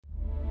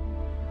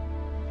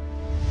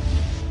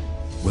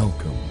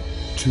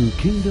To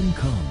Kingdom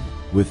Come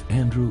with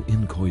Andrew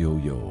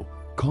Nkoyoyo,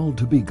 called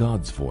to be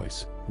God's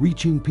voice,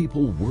 reaching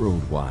people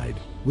worldwide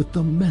with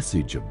the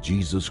message of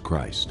Jesus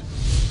Christ.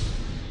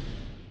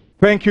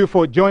 Thank you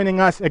for joining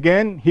us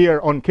again here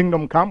on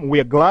Kingdom Come. We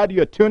are glad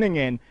you're tuning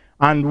in,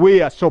 and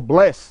we are so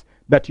blessed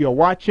that you're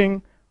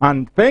watching.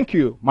 And thank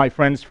you, my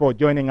friends, for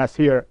joining us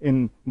here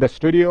in the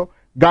studio.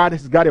 God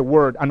has got a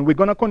word, and we're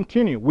going to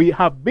continue. We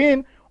have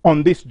been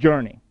on this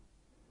journey,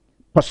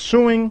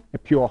 pursuing a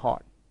pure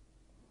heart.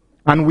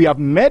 And we have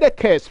made a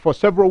case for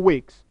several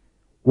weeks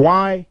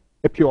why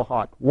a pure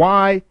heart,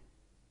 why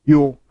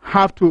you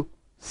have to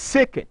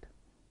seek it,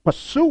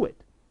 pursue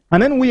it.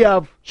 And then we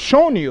have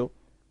shown you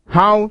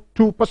how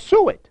to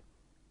pursue it.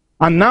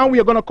 And now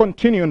we are going to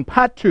continue in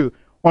part 2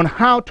 on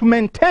how to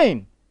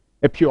maintain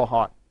a pure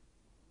heart.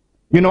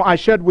 You know, I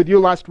shared with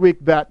you last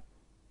week that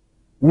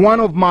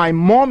one of my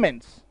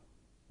moments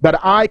that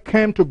I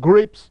came to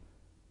grips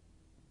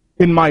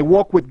in my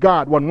walk with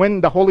God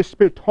when the Holy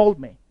Spirit told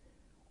me,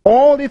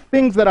 all the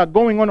things that are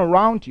going on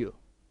around you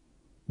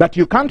that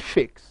you can't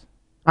fix,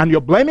 and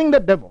you're blaming the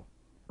devil.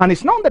 And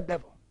it's not the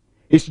devil.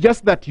 It's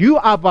just that you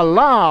have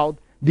allowed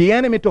the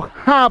enemy to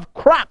have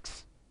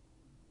cracks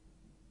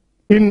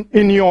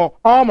in your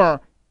armor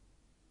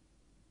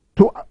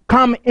to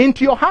come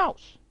into your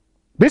house.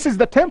 This is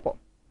the temple.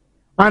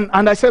 And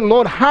I said,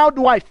 Lord, how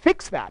do I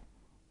fix that?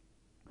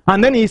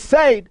 And then he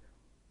said,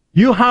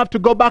 you have to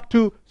go back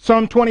to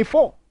Psalm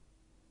 24.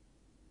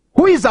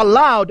 Who is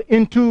allowed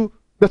into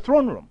the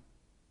throne room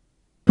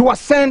to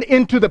ascend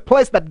into the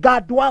place that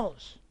God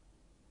dwells?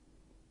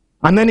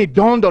 And then it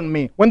dawned on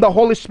me when the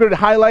Holy Spirit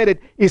highlighted,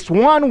 is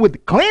one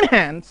with clean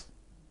hands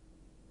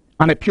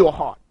and a pure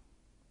heart.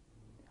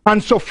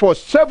 And so for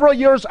several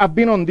years I've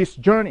been on this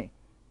journey,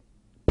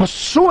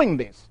 pursuing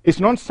this. It's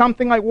not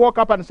something I woke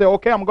up and say,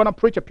 okay, I'm going to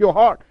preach a pure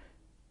heart.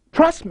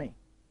 Trust me,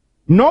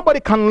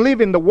 nobody can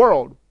live in the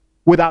world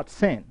without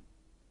sin.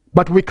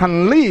 But we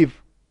can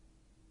live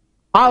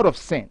out of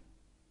sin.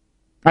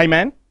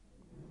 Amen?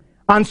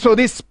 And so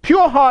this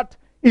pure heart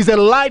is a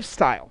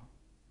lifestyle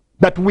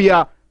that we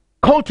are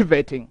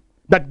cultivating,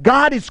 that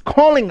God is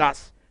calling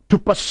us to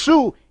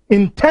pursue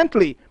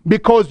intently,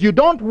 because you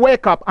don't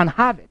wake up and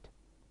have it.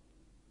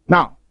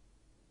 Now,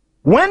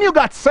 when you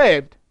got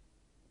saved,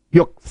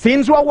 your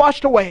sins were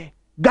washed away.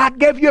 God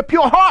gave you a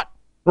pure heart,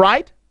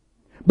 right?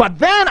 But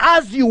then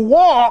as you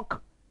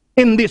walk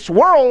in this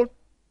world,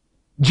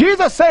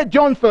 Jesus said,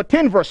 John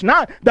 13 verse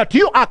 9, that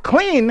you are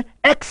clean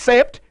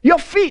except your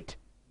feet.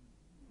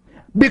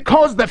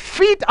 Because the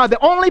feet are the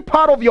only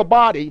part of your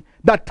body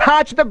that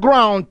touch the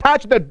ground,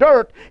 touch the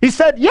dirt. He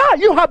said, yeah,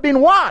 you have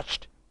been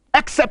washed,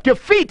 except your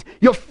feet.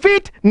 Your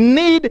feet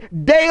need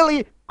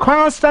daily,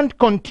 constant,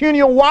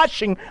 continual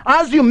washing.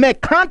 As you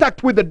make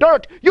contact with the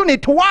dirt, you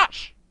need to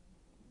wash.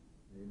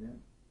 Amen.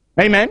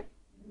 Amen?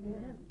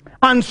 Amen.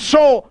 And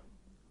so,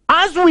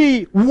 as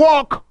we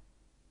walk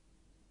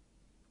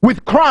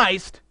with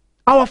Christ,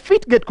 our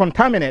feet get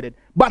contaminated.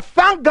 But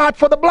thank God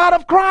for the blood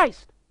of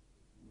Christ.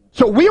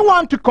 So we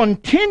want to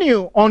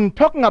continue on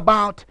talking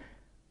about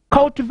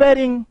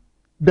cultivating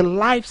the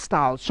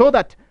lifestyle so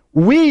that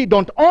we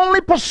don't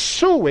only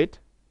pursue it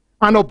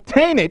and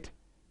obtain it,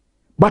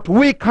 but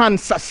we can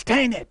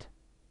sustain it.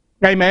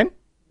 Amen?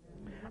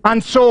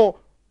 And so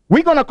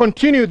we're going to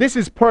continue. This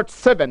is part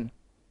 7.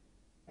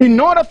 In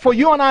order for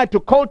you and I to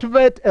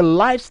cultivate a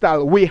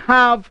lifestyle, we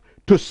have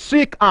to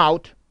seek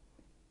out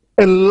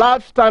a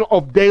lifestyle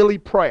of daily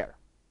prayer.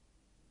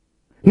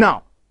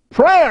 Now,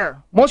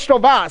 prayer, most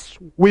of us,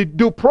 we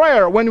do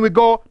prayer when we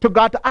go to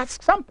God to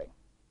ask something.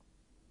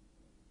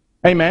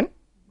 Amen?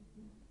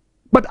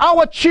 But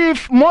our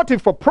chief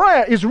motive for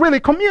prayer is really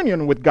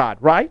communion with God,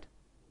 right?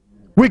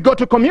 We go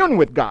to commune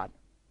with God.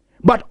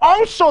 But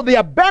also there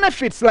are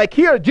benefits, like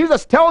here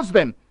Jesus tells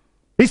them.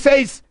 He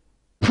says,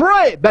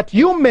 pray that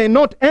you may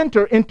not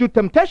enter into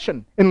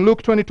temptation in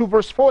Luke 22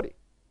 verse 40.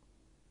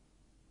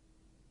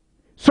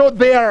 So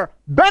there are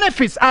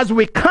benefits as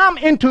we come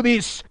into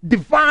this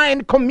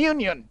divine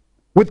communion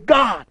with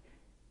God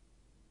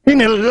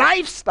in a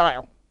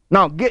lifestyle.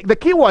 Now, the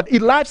key word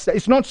is lifestyle.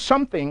 It's not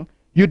something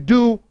you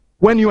do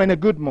when you're in a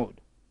good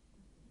mood.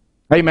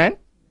 Amen?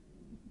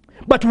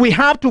 But we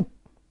have to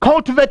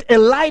cultivate a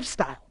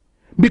lifestyle.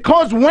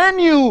 Because when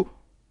you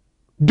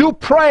do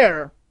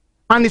prayer,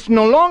 and it's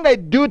no longer a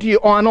duty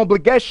or an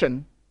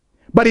obligation,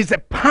 but it's a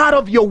part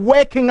of your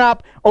waking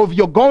up, of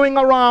your going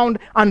around,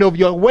 and of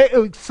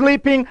your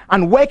sleeping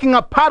and waking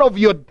up, part of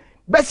your,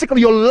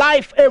 basically your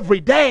life every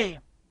day,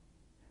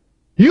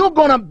 you're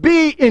going to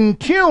be in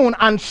tune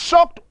and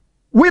soaked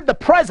with the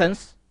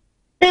presence,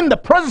 in the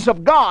presence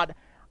of God.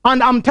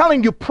 And I'm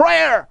telling you,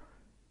 prayer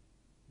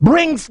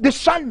brings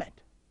discernment.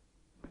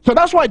 So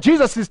that's why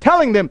Jesus is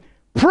telling them,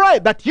 pray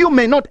that you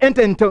may not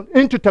enter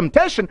into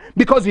temptation,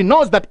 because he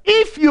knows that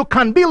if you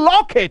can be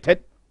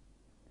located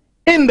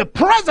in the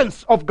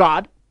presence of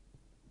God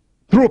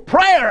through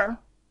prayer,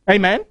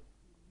 amen,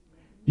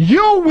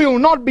 you will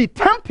not be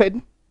tempted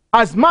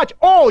as much,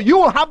 or you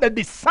will have the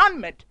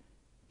discernment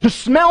to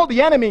smell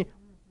the enemy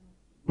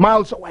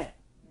miles away.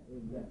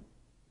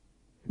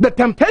 The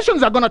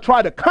temptations are going to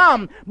try to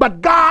come,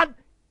 but God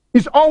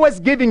is always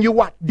giving you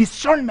what?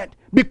 Discernment,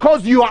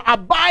 because you are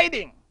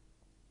abiding.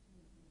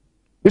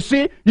 You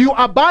see, you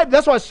abide.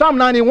 That's why Psalm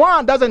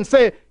 91 doesn't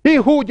say, he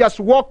who just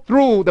walked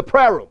through the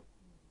prayer room.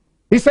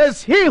 He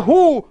says, he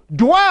who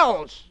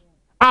dwells,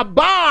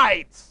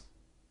 abides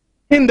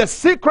in the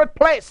secret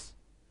place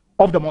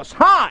of the Most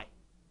High.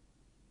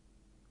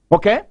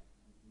 Okay?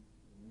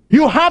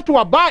 You have to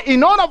abide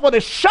in order for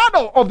the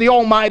shadow of the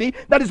Almighty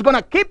that is going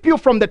to keep you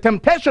from the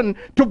temptation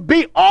to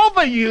be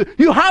over you.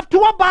 You have to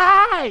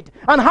abide.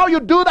 And how you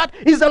do that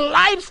is a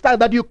lifestyle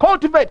that you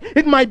cultivate.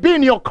 It might be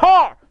in your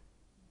car.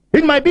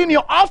 It might be in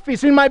your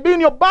office. It might be in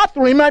your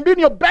bathroom. It might be in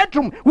your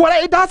bedroom.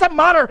 Well, it doesn't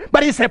matter.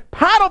 But it's a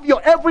part of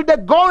your everyday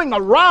going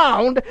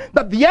around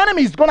that the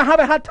enemy is going to have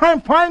a hard time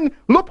finding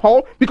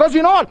loophole, because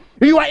you know what?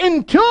 You are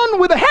in tune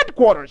with the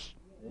headquarters.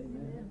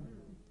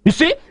 You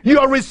see, you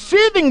are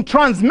receiving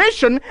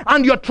transmission,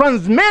 and you're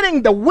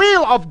transmitting the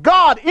will of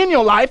God in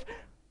your life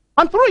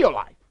and through your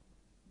life.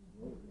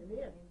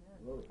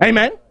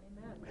 Amen?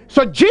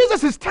 So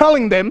Jesus is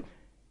telling them,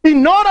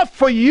 in order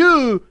for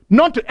you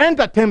not to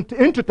enter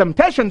into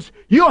temptations,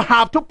 you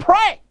have to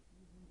pray.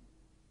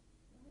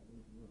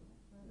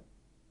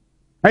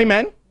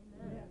 Amen?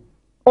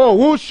 Oh,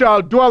 who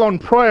shall dwell on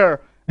prayer?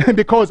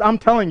 Because I'm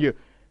telling you,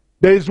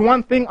 there is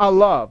one thing I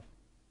love.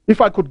 If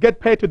I could get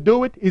paid to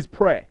do it, is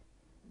pray.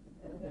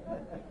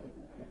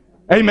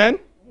 Amen?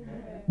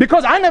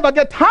 Because I never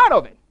get tired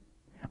of it.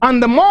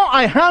 And the more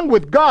I hang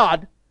with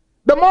God,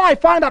 the more I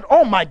find out,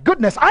 oh my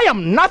goodness, I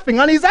am nothing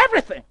and He's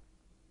everything.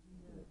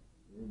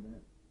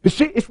 You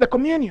see, it's the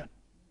communion.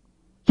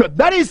 So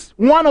that is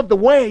one of the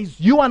ways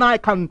you and I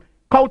can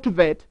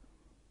cultivate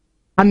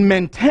and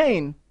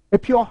maintain a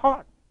pure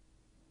heart.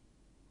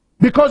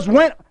 Because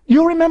when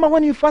you remember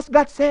when you first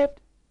got saved,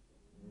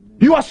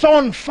 you are so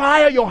on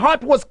fire, your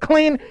heart was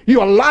clean, you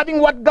are loving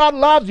what God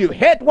loves, you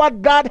hate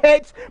what God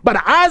hates.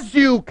 But as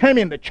you came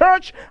in the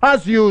church,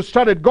 as you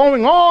started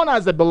going on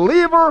as a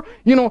believer,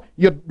 you know,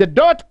 the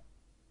dirt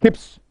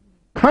keeps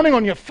coming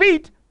on your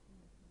feet.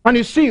 And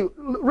you see,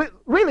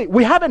 really,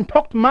 we haven't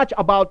talked much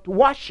about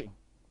washing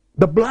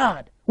the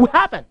blood. We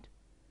haven't.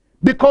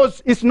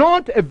 Because it's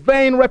not a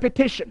vain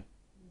repetition.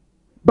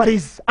 But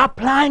He's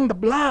applying the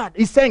blood.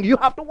 He's saying you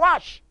have to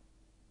wash.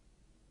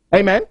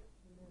 Amen?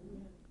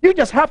 You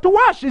just have to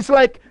wash. It's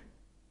like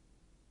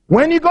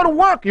when you go to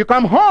work, you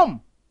come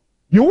home,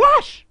 you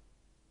wash.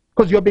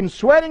 Because you've been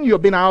sweating,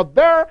 you've been out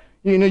there,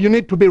 you know, you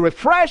need to be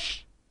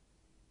refreshed.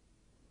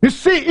 You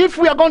see, if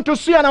we are going to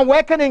see an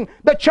awakening,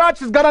 the church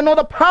has got to know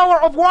the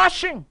power of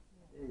washing.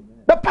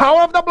 Amen. The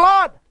power of the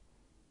blood.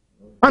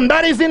 And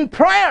that is in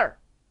prayer.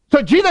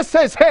 So Jesus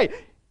says, hey,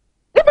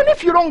 even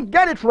if you don't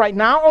get it right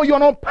now, or you're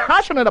not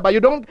passionate about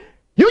it,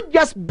 you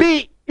just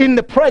be in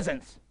the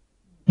presence.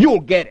 You'll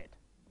get it.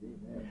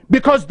 Amen.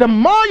 Because the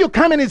more you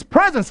come in His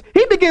presence,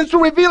 He begins to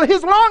reveal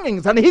His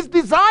longings and His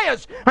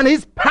desires and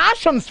His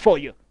passions for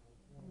you.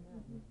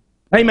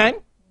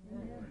 Amen?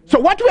 So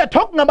what we are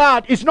talking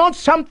about is not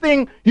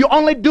something you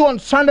only do on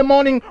Sunday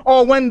morning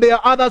or when there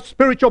are other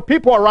spiritual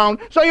people around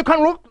so you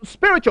can look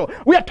spiritual.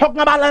 We are talking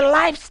about a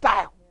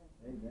lifestyle.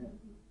 Amen.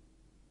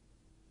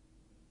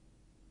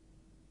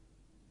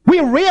 We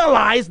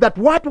realized that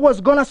what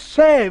was going to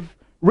save,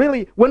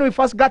 really, when we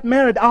first got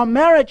married, our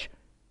marriage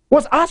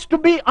was us to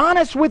be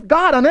honest with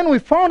God. And then we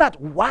found out,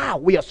 wow,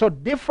 we are so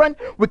different.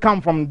 We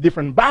come from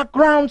different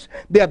backgrounds.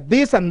 They're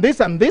this and this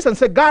and this. And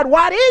say, God,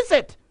 what is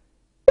it?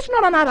 It's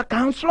not another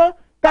counselor.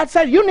 God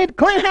said you need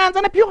clean hands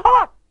and a pure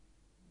heart.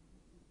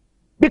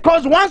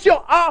 Because once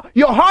your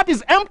heart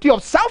is empty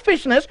of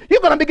selfishness,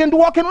 you're going to begin to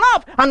walk in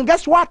love. And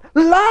guess what?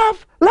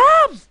 Love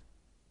loves.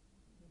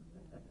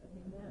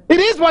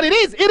 It is what it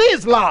is. It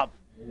is love.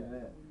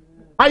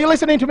 Are you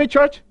listening to me,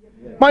 church?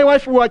 My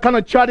wife and I were kind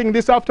of chatting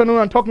this afternoon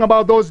and talking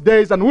about those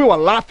days, and we were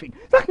laughing.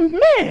 It's like,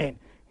 man,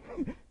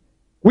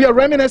 we are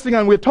reminiscing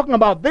and we're talking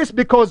about this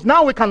because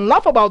now we can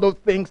laugh about those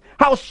things,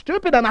 how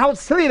stupid and how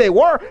silly they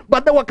were,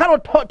 but they were kind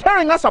of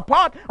tearing us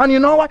apart. And you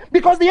know what?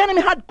 Because the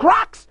enemy had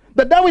cracks.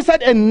 The devil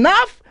said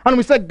enough, and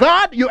we said,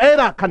 God, you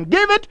either can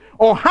give it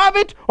or have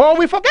it or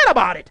we forget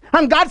about it.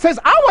 And God says,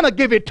 I want to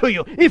give it to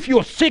you if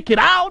you seek it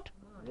out.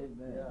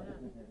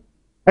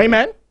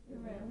 Amen?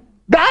 Amen?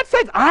 God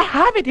says, I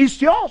have it,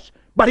 it's yours.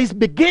 But it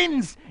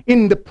begins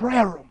in the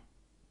prayer room,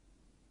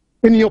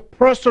 in your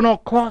personal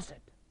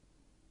closet.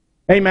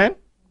 Amen?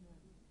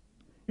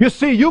 You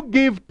see, you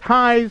give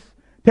tithes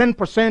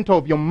 10%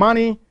 of your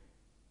money.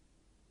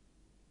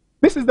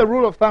 This is the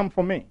rule of thumb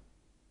for me,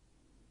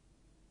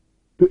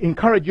 to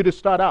encourage you to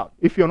start out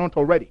if you're not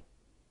already.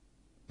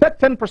 Take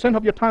 10%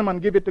 of your time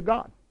and give it to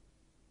God.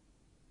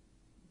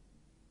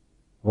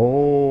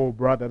 Oh,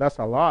 brother, that's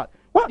a lot.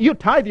 Well, you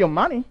tithe your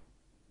money,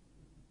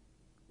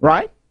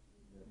 right?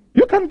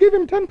 You can give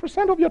Him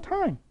 10% of your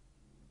time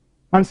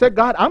and say,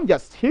 God, I'm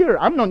just here.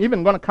 I'm not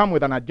even going to come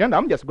with an agenda.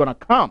 I'm just going to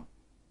come.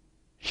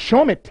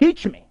 Show me,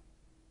 teach me.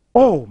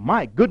 Oh,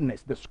 my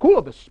goodness, the school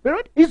of the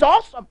Spirit is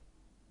awesome.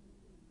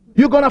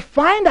 You're going to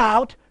find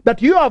out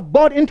that you have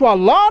bought into a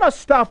lot of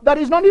stuff that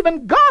is not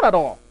even God at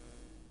all.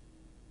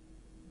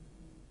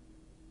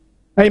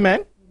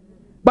 Amen.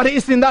 But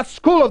it's in that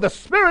school of the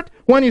Spirit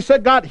when you say,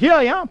 God, here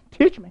I am,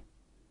 teach me.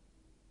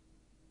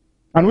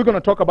 And we're going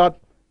to talk about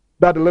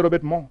that a little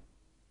bit more.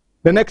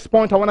 The next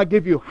point I want to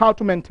give you, how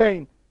to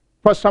maintain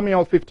 1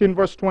 Samuel 15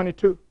 verse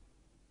 22.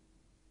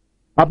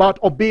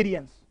 About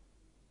obedience.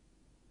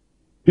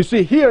 You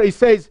see, here it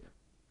says,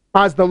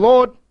 as the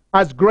Lord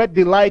has great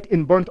delight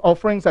in burnt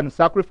offerings and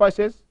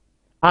sacrifices,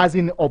 as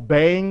in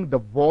obeying the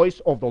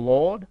voice of the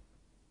Lord.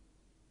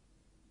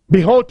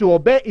 Behold, to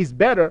obey is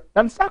better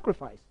than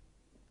sacrifice,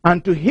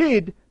 and to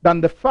heed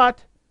than the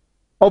fat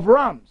of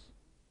rams.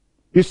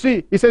 You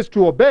see, he says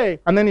to obey,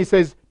 and then he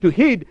says to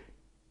heed.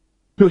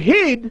 To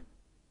heed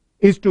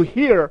is to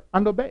hear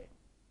and obey.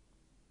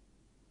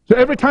 So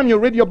every time you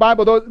read your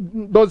Bible,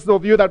 those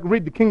of you that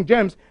read the King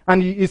James,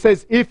 and he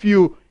says, if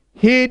you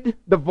heed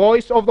the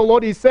voice of the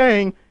Lord, he's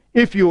saying,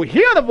 if you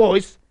hear the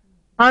voice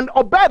and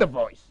obey the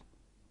voice.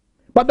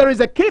 But there is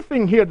a key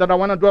thing here that I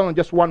want to dwell on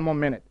just one more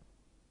minute.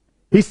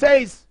 He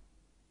says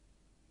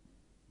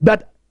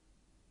that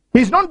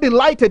he's not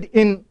delighted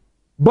in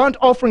burnt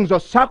offerings or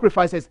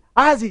sacrifices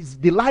as he's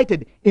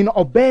delighted in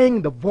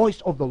obeying the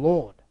voice of the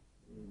Lord.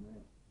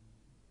 Amen.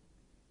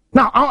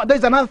 Now,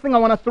 there's another thing I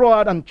want to throw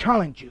out and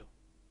challenge you.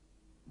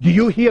 Do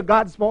you hear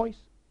God's voice?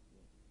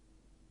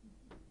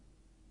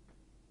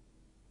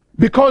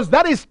 Because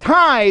that is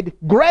tied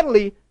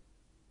greatly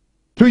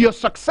to your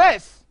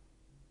success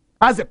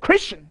as a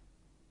Christian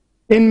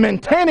in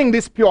maintaining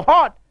this pure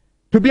heart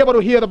to be able to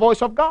hear the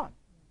voice of God.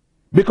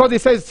 Because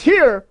it says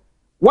here,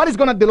 what is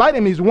going to delight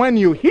him is when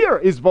you hear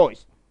his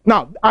voice.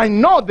 Now, I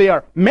know there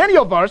are many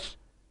of us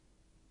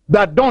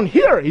that don't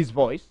hear his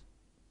voice.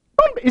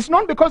 It's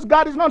not because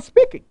God is not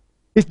speaking.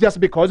 It's just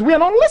because we are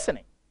not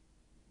listening.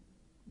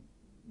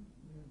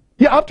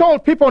 Yeah, I've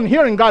told people on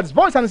hearing God's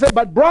voice, and they say,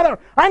 but brother,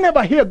 I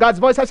never hear God's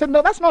voice. I said,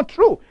 no, that's not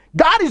true.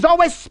 God is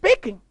always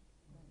speaking.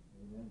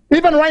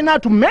 Even right now,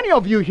 to many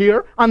of you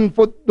here, and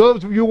for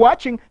those of you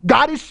watching,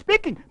 God is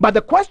speaking. But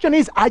the question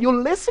is, are you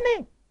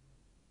listening?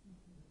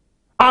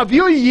 Have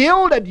you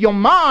yielded your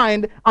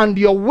mind and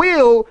your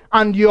will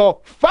and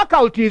your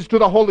faculties to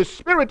the Holy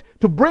Spirit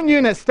to bring you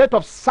in a state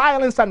of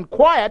silence and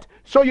quiet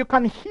so you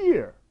can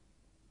hear?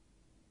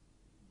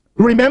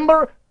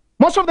 Remember,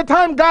 most of the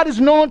time God is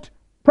not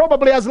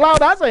probably as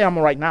loud as I am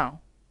right now.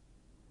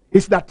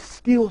 It's that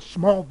still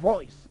small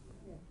voice.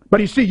 But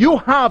you see, you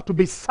have to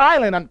be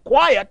silent and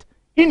quiet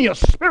in your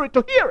spirit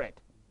to hear it.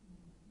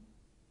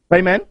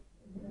 Amen?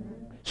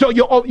 So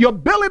your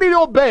ability to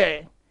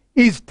obey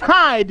is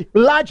tied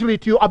largely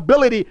to your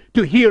ability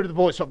to hear the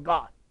voice of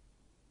God.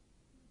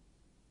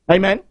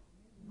 Amen?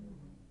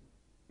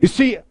 You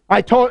see,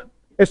 I taught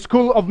a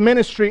school of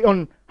ministry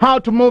on how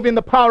to move in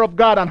the power of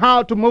God and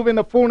how to move in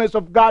the fullness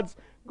of God's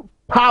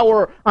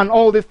power and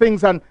all these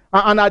things. And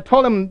I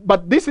told them,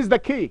 but this is the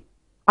key.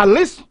 At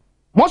least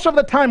most of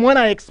the time when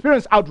I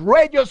experience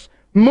outrageous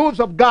moves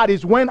of God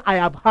is when I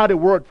have heard a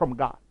word from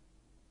God.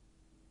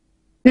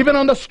 Even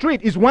on the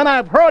street is when I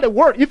have heard a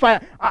word. If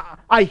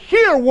I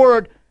hear a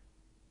word,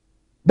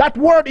 that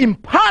word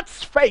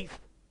imparts faith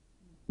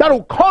that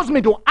will cause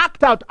me to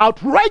act out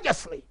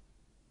outrageously.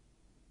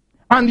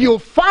 And you'll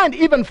find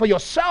even for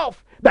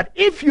yourself that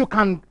if you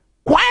can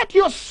quiet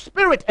your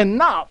spirit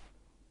enough,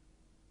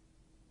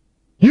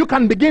 you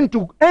can begin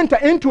to enter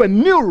into a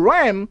new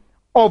realm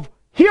of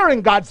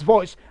hearing God's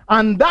voice.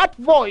 And that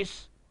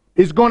voice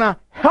is going to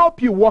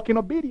help you walk in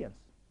obedience.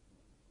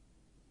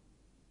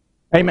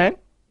 Amen?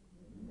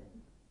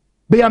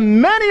 There are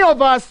many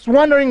of us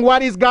wondering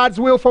what is God's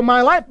will for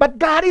my life, but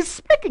God is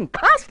speaking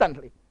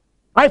constantly.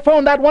 I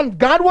found that one,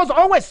 God was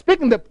always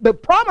speaking. The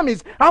problem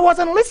is I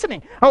wasn't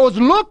listening. I was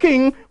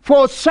looking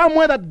for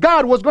somewhere that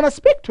God was going to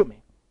speak to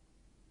me.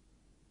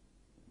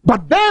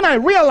 But then I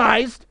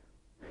realized,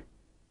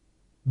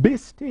 be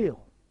still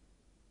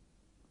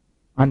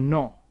and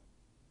know.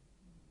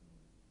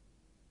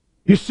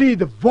 You see,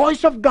 the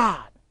voice of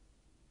God,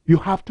 you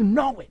have to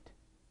know it.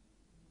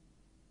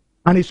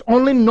 And it's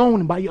only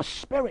known by your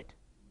spirit.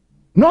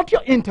 Not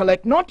your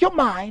intellect, not your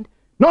mind,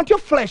 not your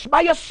flesh,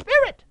 by your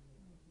spirit.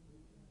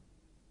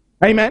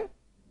 Amen?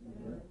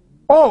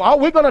 Oh, are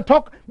we going to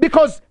talk?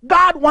 Because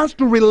God wants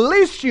to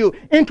release you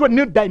into a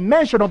new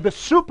dimension of the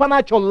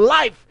supernatural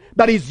life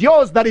that is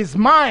yours, that is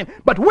mine.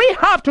 But we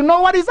have to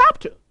know what He's up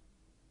to.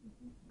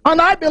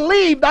 And I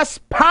believe that's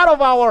part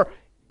of our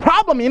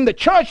problem in the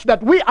church,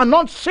 that we are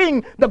not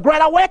seeing the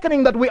great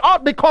awakening that we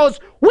ought, because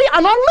we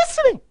are not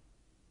listening.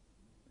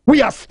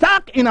 We are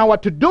stuck in our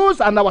to-dos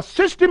and our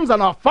systems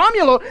and our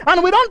formula,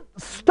 and we don't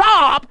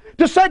stop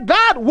to say,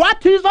 God,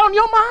 what is on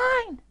your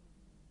mind?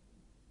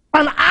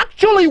 And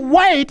actually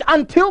wait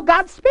until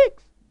God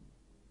speaks.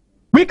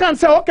 We can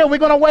say, okay, we're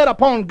going to wait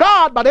upon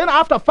God, but then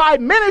after 5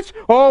 minutes,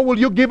 oh, will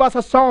you give us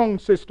a song,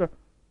 sister?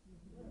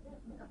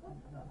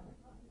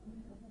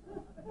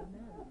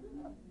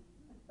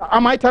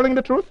 Am I telling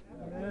the truth?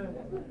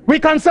 We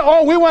can say,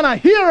 oh, we want to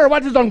hear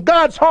what is on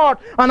God's heart.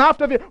 And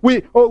after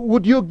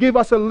would you give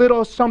us a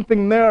little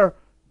something there?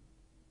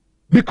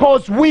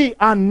 Because we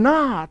are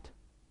not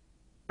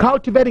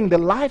cultivating the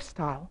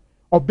lifestyle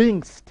of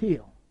being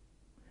still.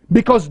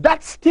 Because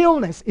that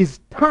stillness is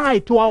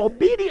tied to our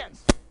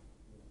obedience.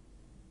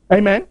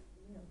 Amen?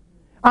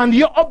 And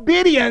your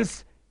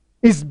obedience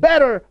is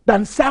better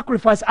than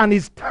sacrifice and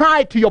is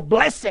tied to your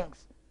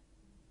blessings,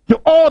 to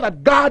all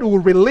that God will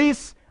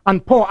release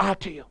and pour out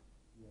to you.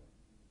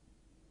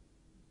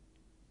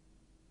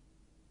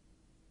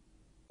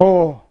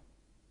 Oh,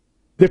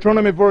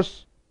 Deuteronomy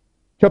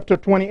chapter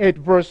 28,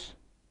 verse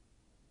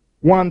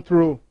 1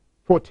 through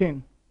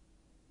 14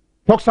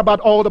 talks about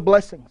all the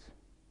blessings.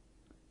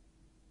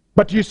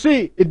 But you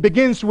see, it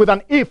begins with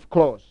an if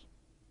clause.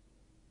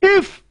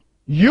 If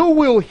you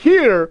will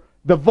hear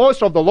the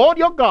voice of the Lord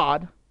your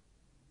God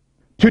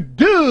to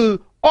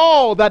do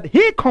all that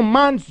he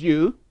commands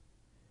you,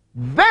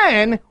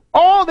 then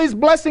all these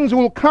blessings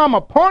will come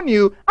upon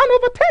you and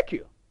overtake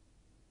you.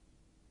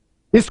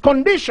 It's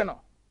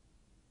conditional.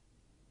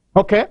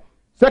 Okay?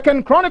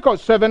 2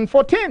 Chronicles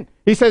 7:14.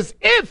 He says,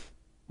 if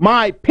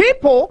my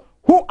people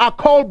who are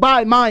called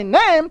by my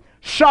name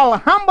shall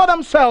humble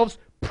themselves,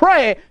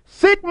 pray,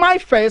 seek my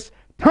face,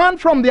 turn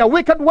from their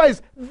wicked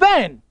ways,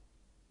 then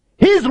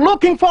he's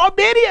looking for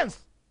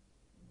obedience.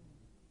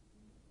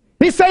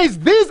 He says,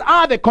 these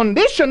are the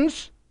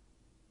conditions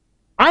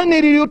I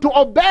need you to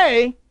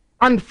obey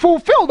and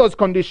fulfill those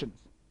conditions.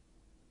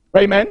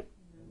 Amen?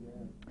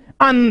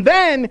 And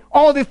then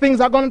all these things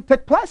are going to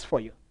take place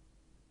for you.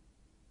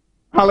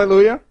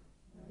 Hallelujah.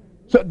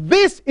 So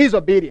this is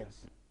obedience.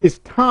 It's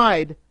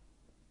tied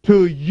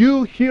to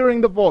you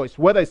hearing the voice,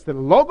 whether it's the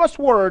Logos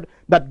word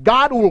that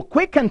God will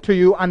quicken to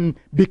you and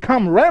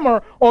become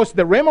Rhema, or it's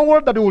the Rhema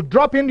word that will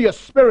drop into your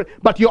spirit.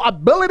 But your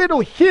ability to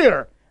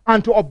hear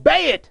and to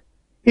obey it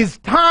is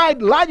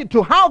tied largely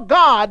to how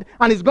God,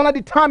 and is going to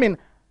determine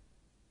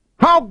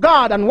how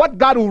God and what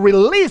God will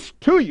release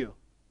to you,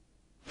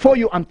 for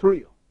you and through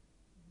you.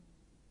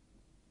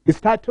 It's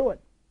tied to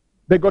it.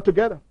 They go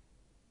together.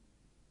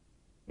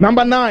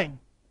 Number 9,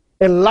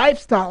 a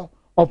lifestyle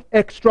of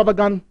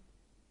extravagant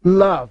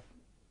love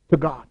to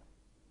God.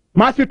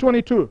 Matthew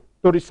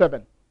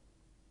 22:37.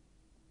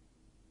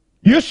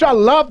 You shall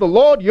love the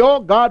Lord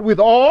your God with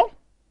all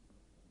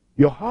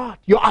your heart,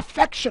 your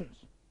affections,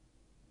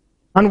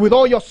 and with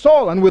all your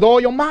soul, and with all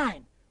your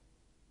mind.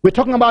 We're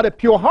talking about a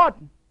pure heart.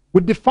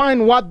 We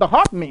define what the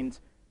heart means.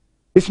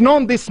 It's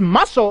not this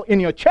muscle in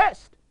your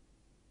chest.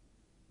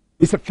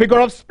 It's a figure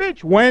of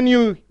speech. When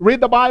you read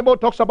the Bible, it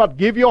talks about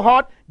give your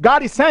heart.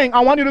 God is saying, I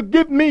want you to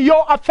give me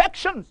your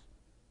affections.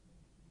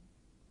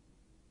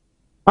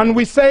 And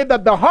we say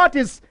that the heart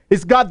is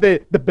got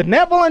the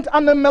benevolent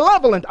and the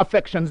malevolent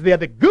affections. They are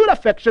the good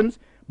affections,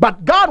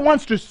 but God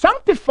wants to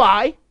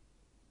sanctify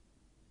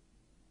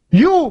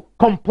you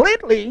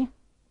completely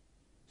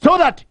so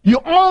that you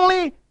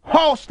only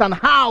host and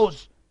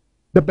house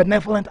the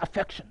benevolent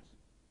affections.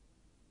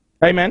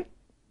 Amen?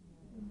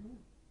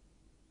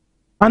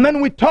 And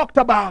then we talked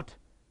about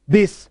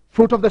this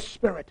fruit of the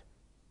Spirit,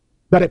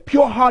 that a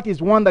pure heart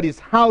is one that is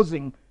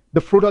housing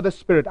the fruit of the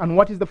Spirit. And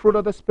what is the fruit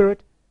of the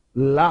Spirit?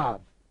 Love.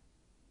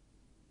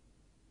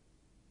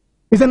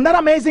 Isn't that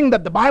amazing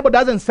that the Bible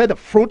doesn't say the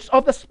fruits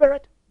of the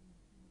Spirit?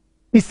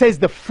 It says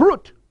the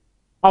fruit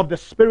of the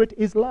Spirit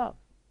is love.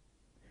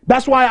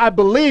 That's why I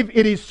believe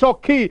it is so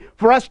key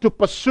for us to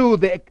pursue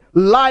the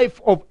life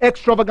of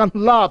extravagant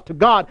love to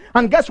God.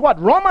 And guess what?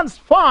 Romans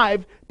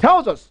 5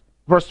 tells us,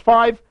 verse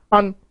 5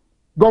 and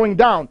going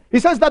down, he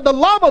says that the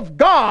love of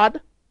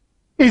God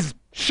is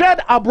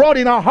shed abroad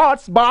in our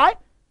hearts by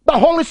the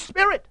Holy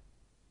Spirit.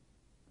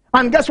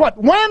 And guess what?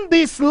 When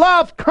this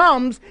love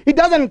comes, it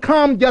doesn't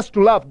come just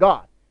to love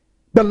God.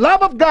 The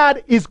love of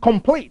God is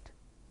complete.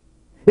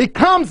 It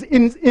comes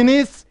in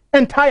its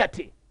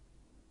entirety.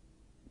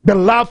 The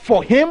love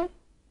for Him,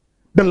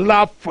 the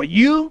love for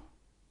you,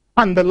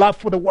 and the love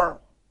for the world.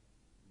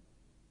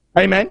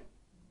 Amen?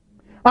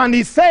 And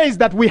he says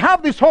that we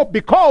have this hope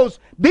because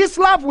this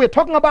love we're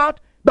talking about,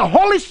 the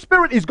Holy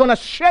Spirit is going to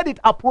shed it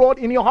abroad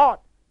in your heart.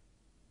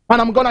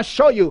 And I'm going to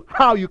show you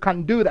how you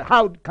can do that,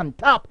 how you can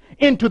tap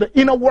into the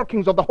inner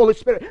workings of the Holy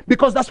Spirit,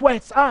 because that's where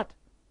it's at.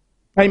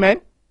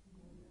 Amen?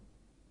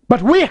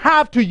 But we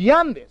have to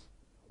yearn this.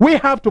 We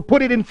have to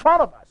put it in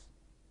front of us.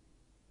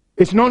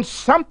 It's not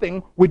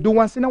something we do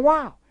once in a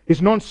while. It's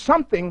not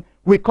something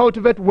we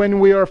cultivate when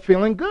we are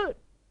feeling good.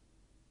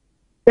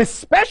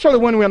 Especially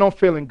when we're not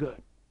feeling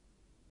good.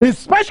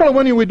 Especially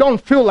when we don't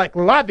feel like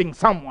loving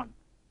someone.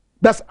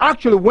 That's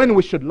actually when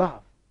we should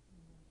love.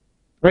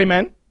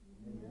 Amen?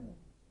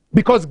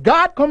 Because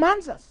God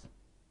commands us.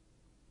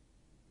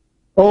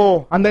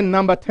 Oh, and then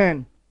number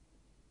 10.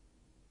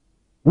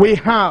 We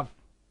have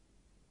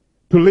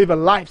to live a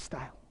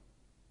lifestyle.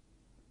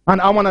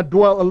 And I want to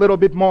dwell a little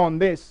bit more on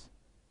this.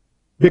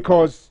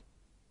 Because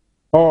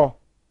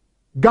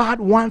God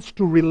wants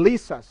to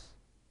release us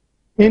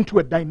into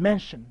a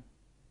dimension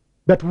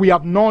that we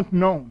have not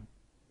known.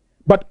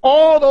 But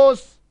all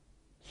those,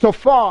 so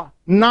far,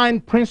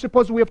 9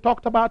 principles we have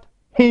talked about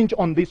hinge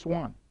on this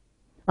one.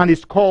 And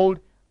it's called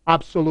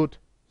absolute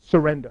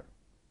surrender.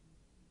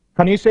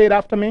 Can you say it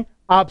after me?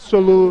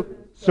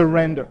 Absolute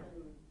surrender.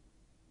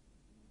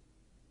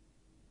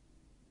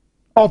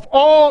 Of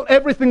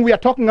everything we are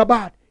talking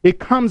about, it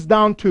comes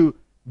down to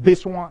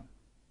this one.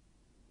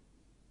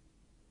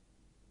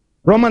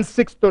 Romans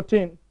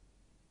 6:13.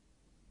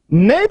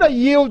 Neither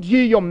yield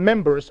ye your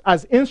members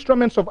as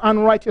instruments of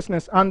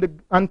unrighteousness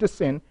unto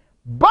sin,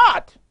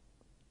 but,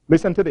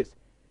 listen to this,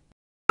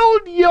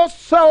 yield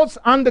yourselves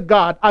unto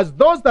God as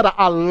those that are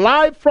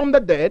alive from the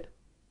dead,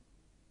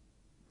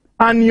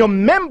 and your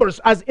members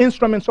as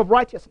instruments of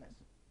righteousness.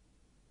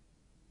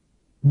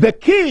 The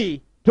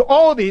key to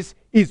all this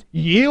is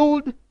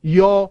yield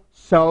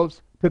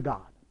yourselves to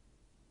God.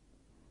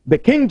 The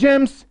King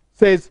James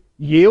says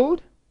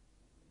yield.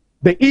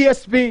 The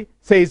ESV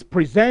says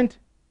present.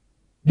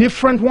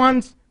 Different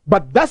ones,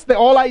 but that's the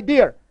whole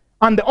idea.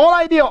 And the whole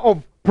idea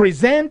of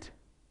present,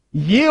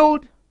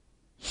 yield,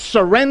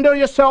 surrender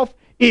yourself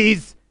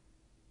is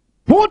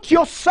put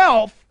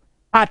yourself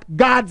at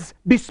God's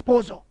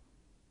disposal.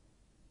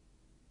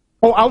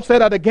 Oh, I'll say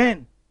that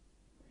again.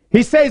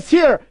 He says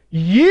here,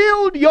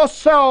 yield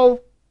yourself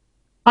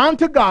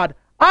unto God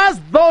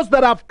as those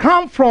that have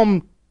come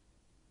from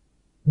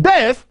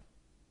death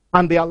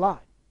and they are alive.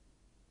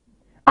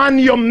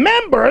 And your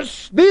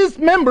members, these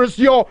members,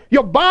 your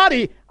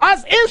body,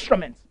 as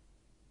instruments,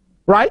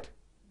 right,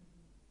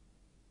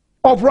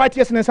 of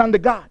righteousness unto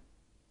God.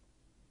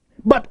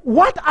 But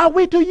what are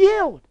we to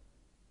yield?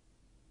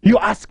 You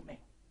ask me.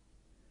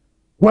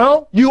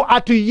 Well, you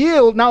are to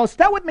yield. Now,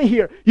 stay with me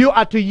here. You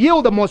are to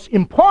yield the most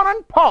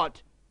important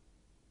part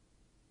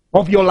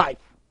of your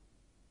life.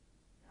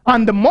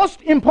 And the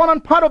most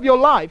important part of your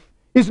life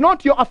is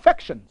not your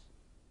affections.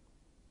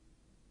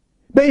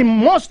 The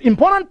most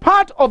important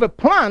part of a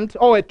plant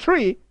or a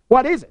tree,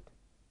 what is it?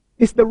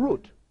 It's the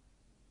root.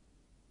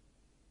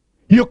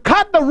 You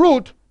cut the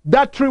root,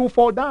 that tree will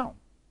fall down.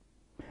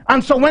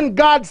 And so when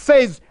God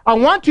says, I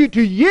want you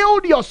to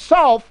yield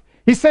yourself,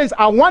 he says,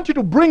 I want you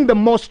to bring the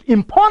most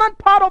important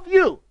part of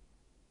you.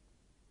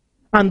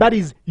 And that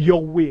is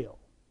your will.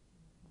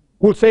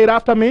 Who'll say it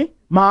after me?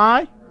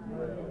 My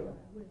will.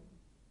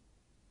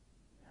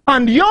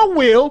 And your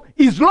will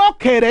is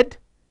located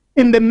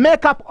in the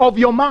makeup of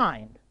your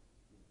mind.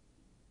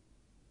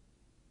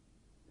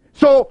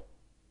 So,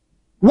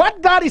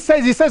 what God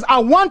says, he says, I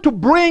want to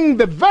bring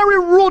the very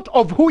root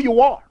of who you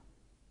are.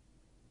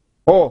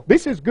 Oh,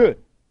 this is good.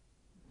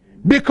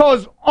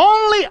 Because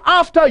only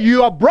after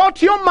you have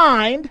brought your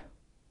mind,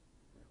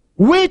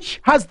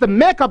 which has the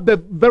makeup, the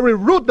very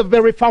root, the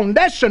very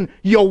foundation,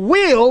 your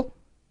will,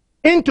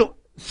 into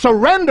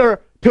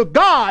surrender to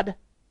God,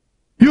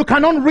 you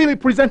cannot really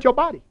present your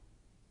body.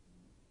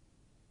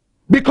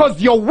 Because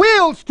your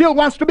will still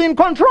wants to be in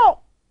control.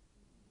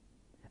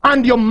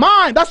 And your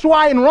mind, that's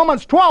why in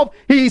Romans 12,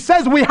 he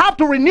says we have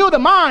to renew the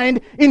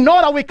mind in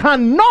order we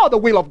can know the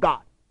will of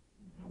God.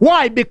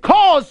 Why?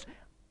 Because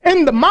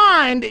in the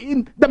mind,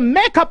 in the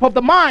makeup of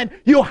the mind,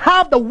 you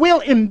have the will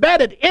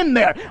embedded in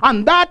there.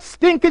 And that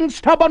stinking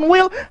stubborn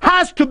will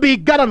has to be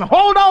gotten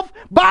hold of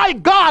by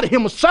God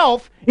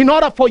himself in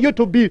order for you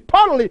to be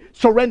totally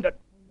surrendered.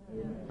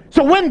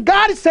 So when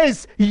God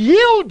says,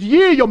 yield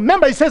ye your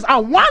member, he says, I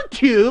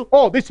want you,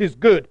 oh, this is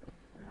good.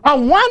 I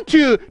want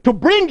you to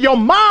bring your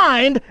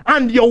mind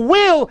and your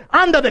will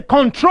under the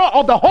control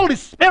of the Holy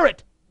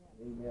Spirit.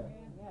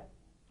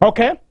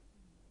 Okay?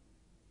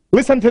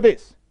 Listen to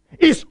this.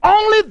 It's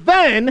only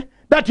then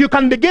that you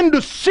can begin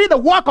to see the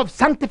work of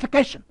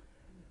sanctification.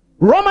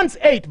 Romans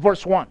 8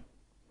 verse 1.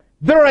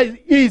 There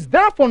is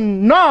therefore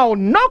now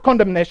no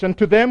condemnation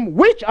to them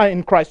which are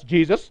in Christ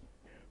Jesus,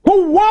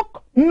 who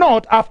walk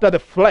not after the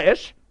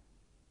flesh,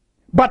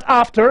 but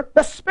after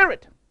the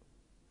Spirit.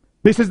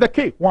 This is the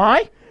key.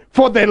 Why?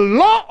 For the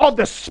law of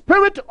the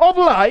Spirit of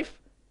life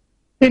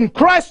in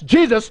Christ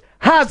Jesus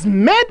has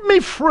made me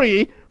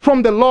free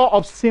from the law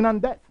of sin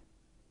and death.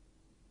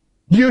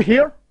 Do you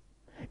hear?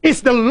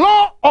 It's the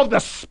law of the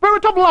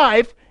Spirit of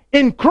life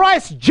in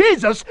Christ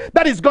Jesus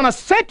that is going to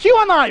set you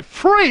and I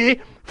free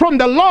from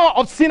the law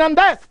of sin and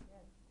death.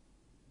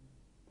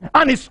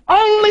 And it's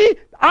only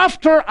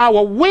after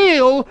our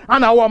will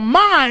and our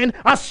mind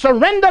are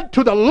surrendered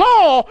to the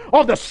law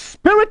of the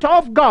Spirit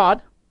of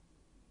God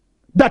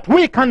that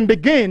we can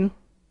begin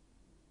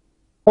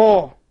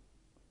to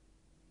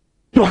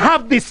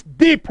have this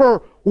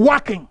deeper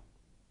working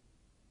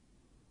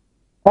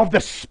of the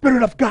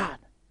Spirit of God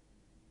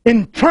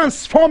in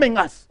transforming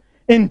us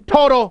in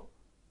total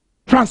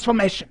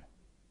transformation.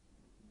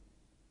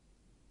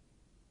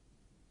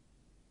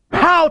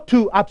 How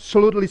to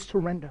absolutely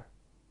surrender.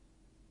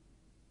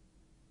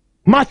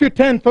 Matthew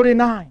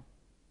 10:39.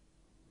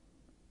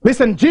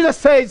 Listen, Jesus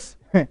says,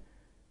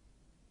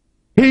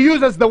 he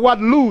uses the word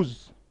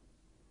lose.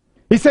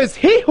 He says,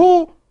 he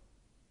who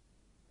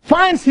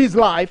finds his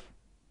life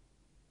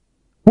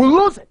will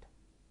lose it.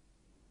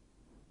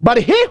 But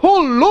he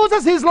who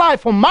loses his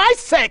life for my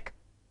sake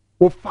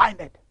will find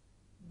it.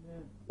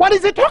 Amen. What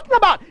is he talking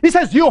about? He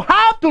says you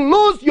have to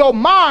lose your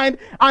mind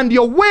and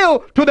your will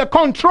to the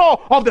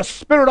control of the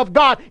Spirit of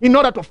God in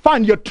order to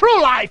find your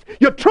true life,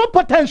 your true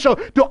potential,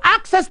 to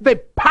access the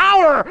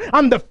power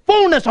and the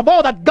fullness of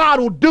all that God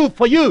will do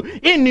for you,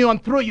 in you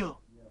and through you.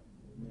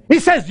 He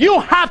says you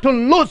have to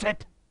lose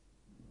it.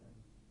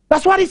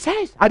 That's what he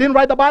says. I didn't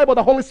write the Bible.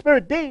 The Holy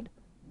Spirit did.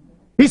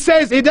 He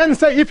says, he doesn't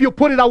say if you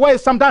put it away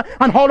sometime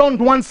and hold on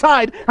to one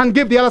side and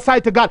give the other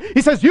side to God.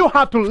 He says you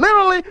have to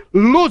literally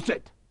lose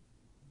it.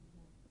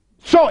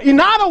 So in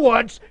other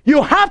words,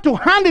 you have to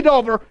hand it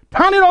over,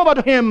 turn it over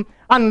to him,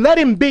 and let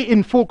him be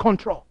in full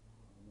control.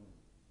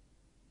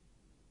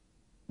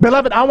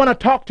 Beloved, I want to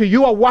talk to you.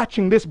 You are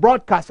watching this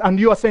broadcast and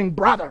you are saying,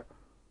 brother,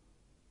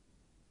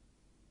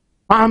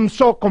 I'm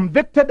so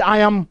convicted. I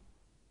am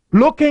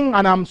looking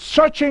and I'm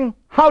searching.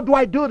 How do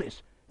I do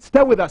this?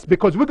 Stay with us,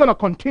 because we're going to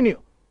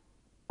continue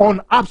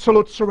on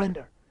absolute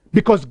surrender.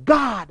 Because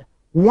God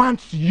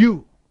wants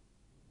you.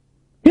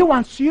 He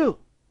wants you.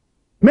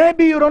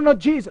 Maybe you don't know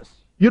Jesus.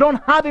 You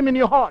don't have him in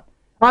your heart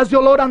as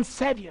your Lord and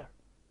Savior.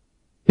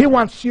 He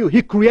wants you.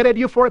 He created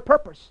you for a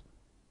purpose.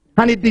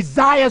 And he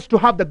desires to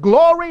have the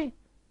glory,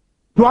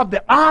 to have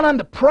the honor and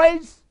the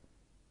praise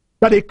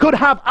that he could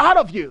have out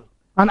of you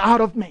and out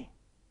of me.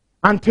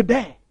 And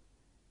today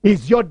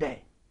is your day.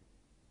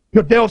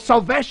 Your day of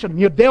salvation,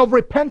 your day of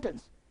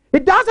repentance.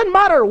 It doesn't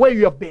matter where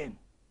you have been.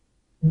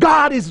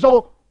 God is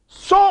so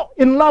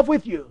in love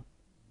with you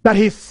that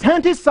he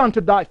sent his son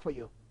to die for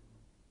you.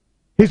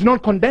 He's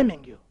not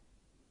condemning you,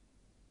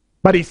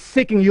 but he's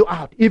seeking you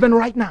out, even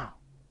right now.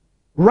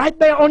 Right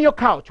there on your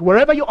couch,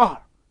 wherever you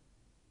are,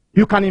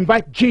 you can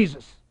invite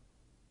Jesus.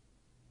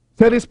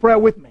 Say this prayer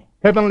with me.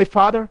 Heavenly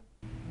Father,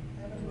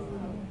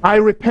 I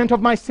repent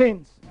of my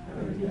sins.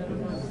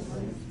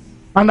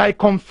 And I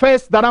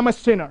confess that I'm a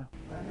sinner.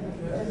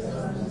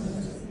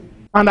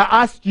 And I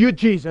ask you,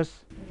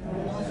 Jesus,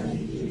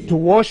 to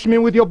wash me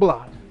with your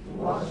blood.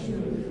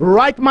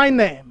 Write my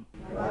name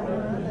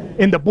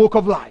in the book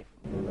of life.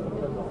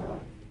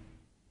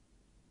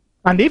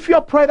 And if you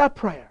pray that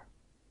prayer,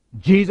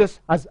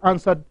 Jesus has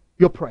answered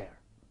your prayer.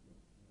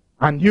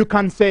 And you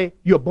can say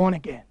you're born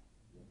again.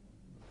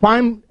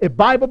 Find a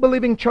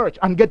Bible-believing church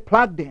and get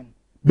plugged in.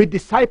 Be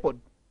discipled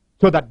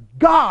so that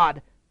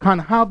God can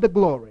have the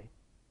glory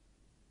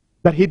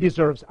that he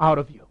deserves out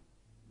of you.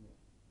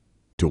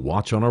 To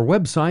watch on our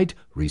website,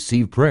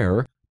 receive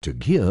prayer, to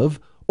give,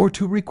 or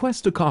to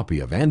request a copy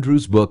of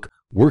Andrew's book,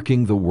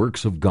 Working the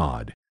Works of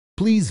God,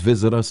 please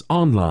visit us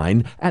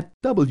online at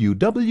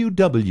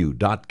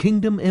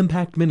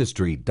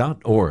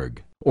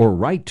www.kingdomimpactministry.org or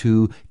write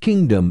to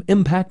Kingdom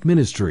Impact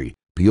Ministry,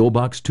 P.O.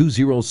 Box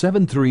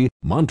 2073,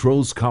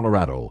 Montrose,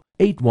 Colorado,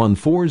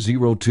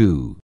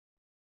 81402.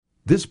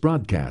 This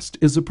broadcast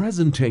is a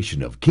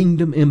presentation of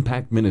Kingdom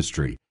Impact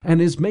Ministry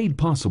and is made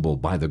possible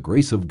by the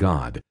grace of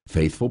God,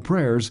 faithful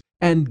prayers,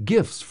 and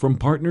gifts from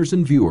partners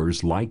and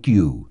viewers like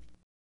you.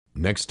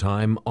 Next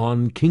time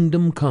on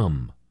Kingdom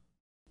Come.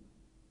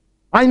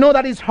 I know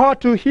that it's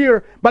hard to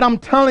hear, but I'm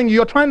telling you,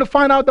 you're trying to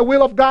find out the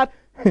will of God.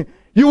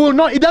 You will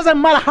know. It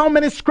doesn't matter how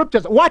many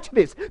scriptures. Watch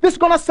this. This is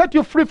going to set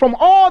you free from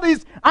all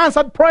these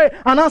answered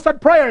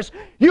prayers.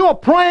 You are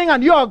praying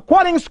and you are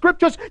quoting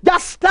scriptures.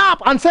 Just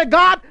stop and say,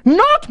 God,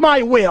 not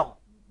my will.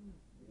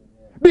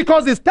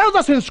 Because it tells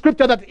us in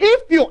scripture that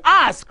if you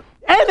ask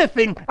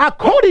anything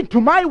according to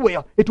my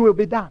will, it will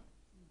be done.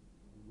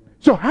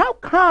 So how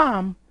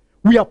come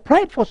we have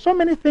prayed for so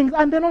many things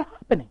and they're not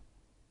happening?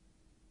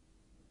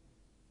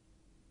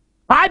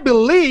 I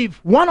believe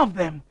one of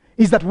them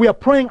is that we are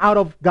praying out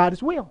of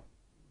God's will.